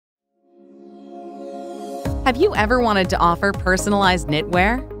Have you ever wanted to offer personalized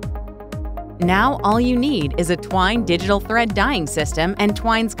knitwear? Now all you need is a Twine digital thread dyeing system and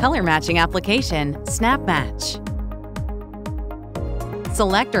Twine's color matching application, Snap Match.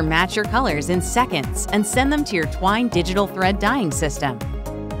 Select or match your colors in seconds and send them to your Twine digital thread dyeing system.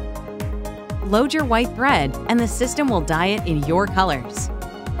 Load your white thread and the system will dye it in your colors.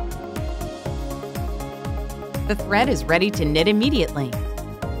 The thread is ready to knit immediately.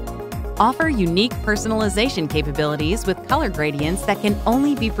 Offer unique personalization capabilities with color gradients that can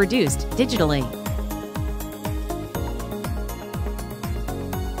only be produced digitally.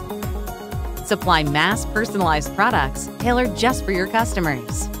 Supply mass personalized products tailored just for your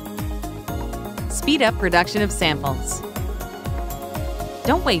customers. Speed up production of samples.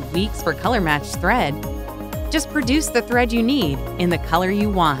 Don't wait weeks for color-matched thread. Just produce the thread you need in the color you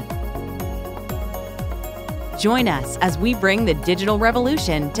want. Join us as we bring the digital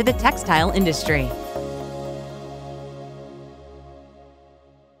revolution to the textile industry.